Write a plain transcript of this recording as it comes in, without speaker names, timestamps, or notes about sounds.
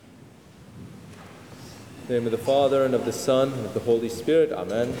In the name of the Father, and of the Son, and of the Holy Spirit.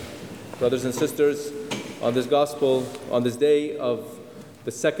 Amen. Brothers and sisters, on this gospel, on this day of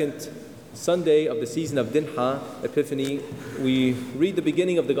the second Sunday of the season of Dinha, Epiphany, we read the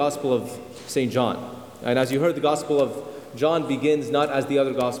beginning of the Gospel of St. John. And as you heard, the Gospel of John begins not as the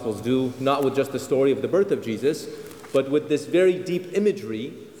other Gospels do, not with just the story of the birth of Jesus, but with this very deep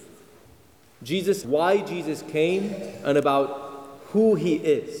imagery, why Jesus came, and about who he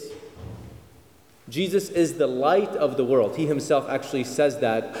is. Jesus is the light of the world. He himself actually says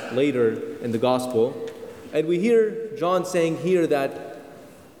that later in the Gospel. And we hear John saying here that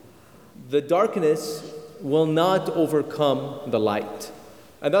the darkness will not overcome the light.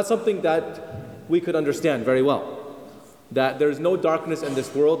 And that's something that we could understand very well. That there's no darkness in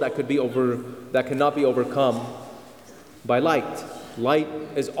this world that cannot be overcome by light. Light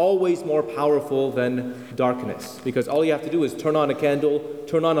is always more powerful than darkness, because all you have to do is turn on a candle,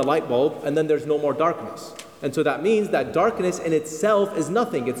 turn on a light bulb, and then there's no more darkness. And so that means that darkness in itself is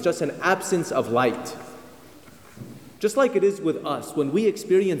nothing. It's just an absence of light. Just like it is with us, when we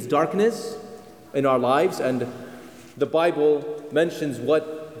experience darkness in our lives, and the Bible mentions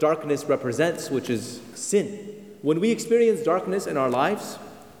what darkness represents, which is sin. When we experience darkness in our lives,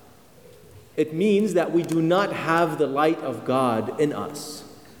 it means that we do not have the light of God in us.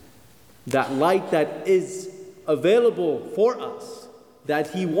 That light that is available for us, that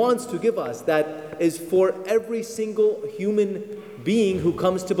He wants to give us, that is for every single human being who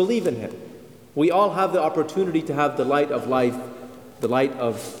comes to believe in Him. We all have the opportunity to have the light of life, the light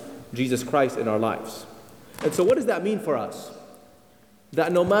of Jesus Christ in our lives. And so what does that mean for us?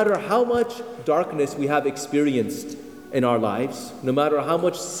 That no matter how much darkness we have experienced in our lives, no matter how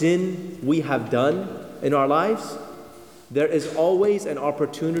much sin we have done in our lives, there is always an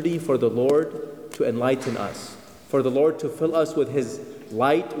opportunity for the Lord to enlighten us, for the Lord to fill us with His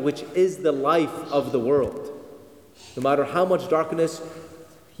light, which is the life of the world. No matter how much darkness,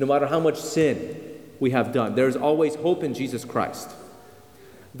 no matter how much sin we have done, there is always hope in Jesus Christ.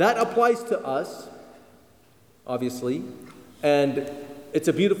 That applies to us, obviously, and it's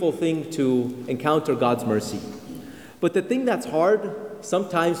a beautiful thing to encounter God's mercy. But the thing that's hard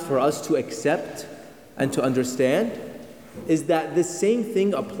sometimes for us to accept and to understand is that the same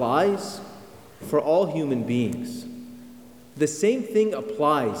thing applies for all human beings. The same thing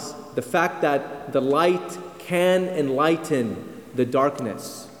applies, the fact that the light can enlighten the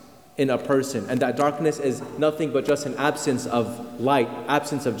darkness in a person, and that darkness is nothing but just an absence of light,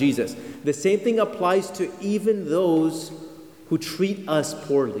 absence of Jesus. The same thing applies to even those who treat us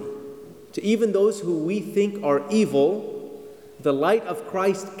poorly. To even those who we think are evil, the light of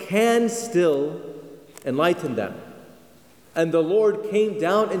Christ can still enlighten them. And the Lord came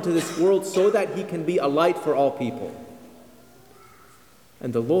down into this world so that He can be a light for all people.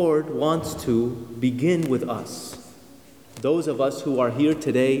 And the Lord wants to begin with us. Those of us who are here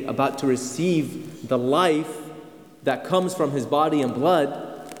today about to receive the life that comes from His body and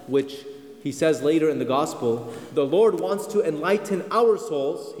blood, which He says later in the Gospel, the Lord wants to enlighten our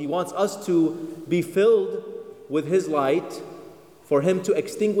souls. He wants us to be filled with His light, for Him to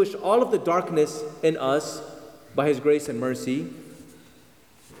extinguish all of the darkness in us by His grace and mercy,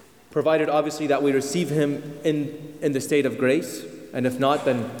 provided obviously that we receive Him in the state of grace. And if not,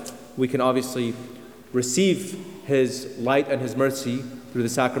 then we can obviously receive His light and His mercy through the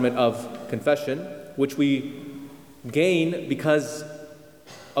sacrament of confession, which we gain because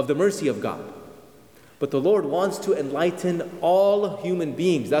of the mercy of God. But the Lord wants to enlighten all human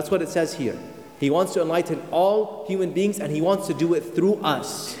beings. That's what it says here. He wants to enlighten all human beings, and He wants to do it through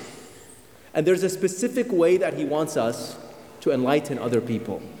us. And there's a specific way that He wants us to enlighten other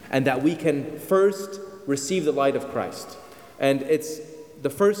people, and that we can first receive the light of Christ. And it's the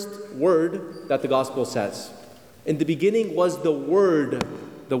first word that the Gospel says. In the beginning was the Word.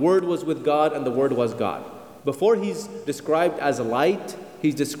 The Word was with God, and the Word was God. Before He's described as a light,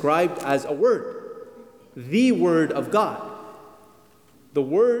 He's described as a word, the Word of God. The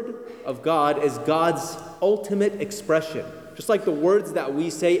Word of God is God's ultimate expression. Just like the words that we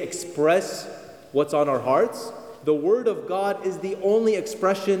say express what's on our hearts, the Word of God is the only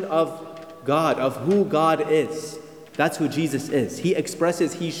expression of God, of who God is. That's who Jesus is. He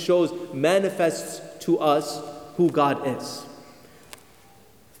expresses, He shows, manifests to us who God is.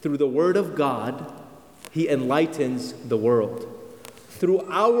 Through the Word of God, He enlightens the world. Through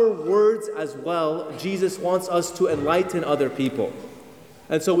our words as well, Jesus wants us to enlighten other people.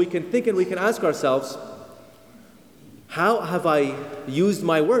 And so we can think and we can ask ourselves, how have I used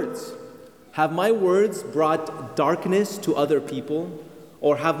my words? Have my words brought darkness to other people?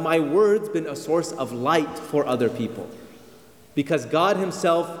 Or have my words been a source of light for other people? Because God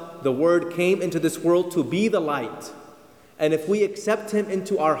Himself the Word, came into this world to be the light. And if we accept Him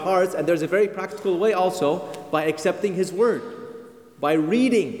into our hearts, and there's a very practical way also, by accepting His Word, by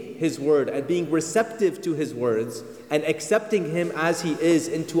reading His Word and being receptive to His words and accepting Him as He is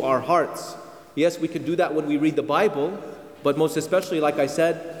into our hearts. Yes, we can do that when we read the Bible, but most especially, like I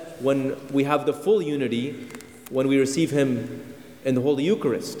said, when we have the full unity, when we receive Him in the Holy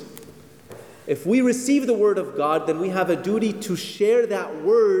Eucharist. If we receive the Word of God, then we have a duty to share that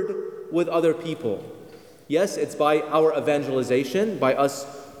Word with other people. Yes, it's by our evangelization, by us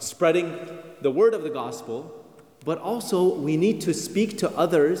spreading the word of the gospel, but also we need to speak to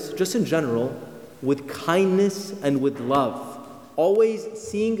others, just in general, with kindness and with love. Always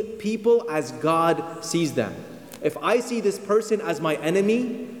seeing people as God sees them. If I see this person as my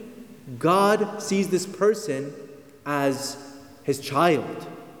enemy, God sees this person as His child,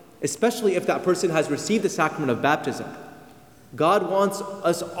 especially if that person has received the sacrament of baptism. God wants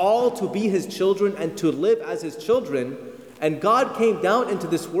us all to be His children and to live as His children. And God came down into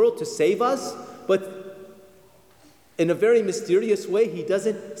this world to save us, but in a very mysterious way, He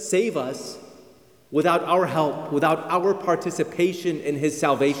doesn't save us without our help, without our participation in His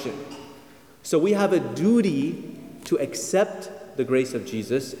salvation. So we have a duty to accept the grace of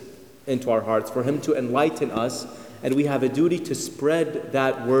Jesus into our hearts, for Him to enlighten us, and we have a duty to spread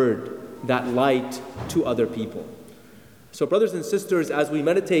that word, that light to other people. So brothers and sisters, as we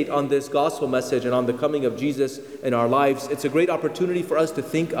meditate on this gospel message and on the coming of Jesus in our lives, it's a great opportunity for us to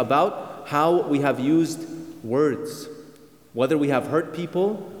think about how we have used words. Whether we have hurt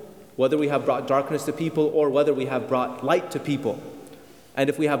people, whether we have brought darkness to people, or whether we have brought light to people. And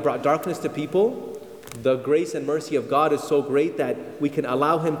if we have brought darkness to people, the grace and mercy of God is so great that we can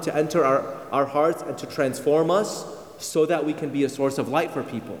allow Him to enter our hearts and to transform us so that we can be a source of light for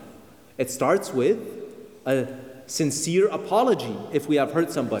people. It starts with a sincere apology. If we have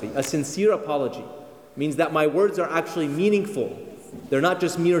hurt somebody, a sincere apology means that my words are actually meaningful. They're not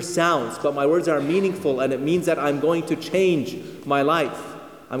just mere sounds, but my words are meaningful, and it means that I'm going to change my life.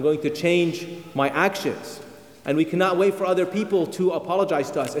 I'm going to change my actions. And we cannot wait for other people to apologize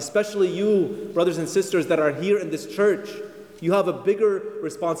to us, especially you, brothers and sisters that are here in this church. You have a bigger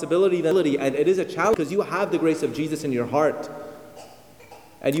responsibility, and it is a challenge because you have the grace of Jesus in your heart.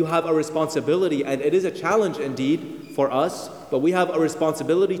 And you have a responsibility, and it is a challenge indeed for us, but we have a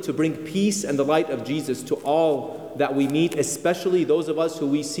responsibility to bring peace and the light of Jesus to all that we meet, especially those of us who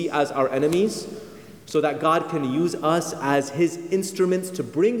we see as our enemies, so that God can use us as His instruments to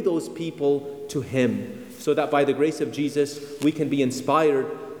bring those people to Him, so that by the grace of Jesus, we can be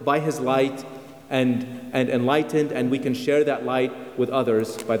inspired by His light and enlightened, and we can share that light with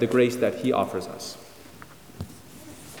others by the grace that He offers us.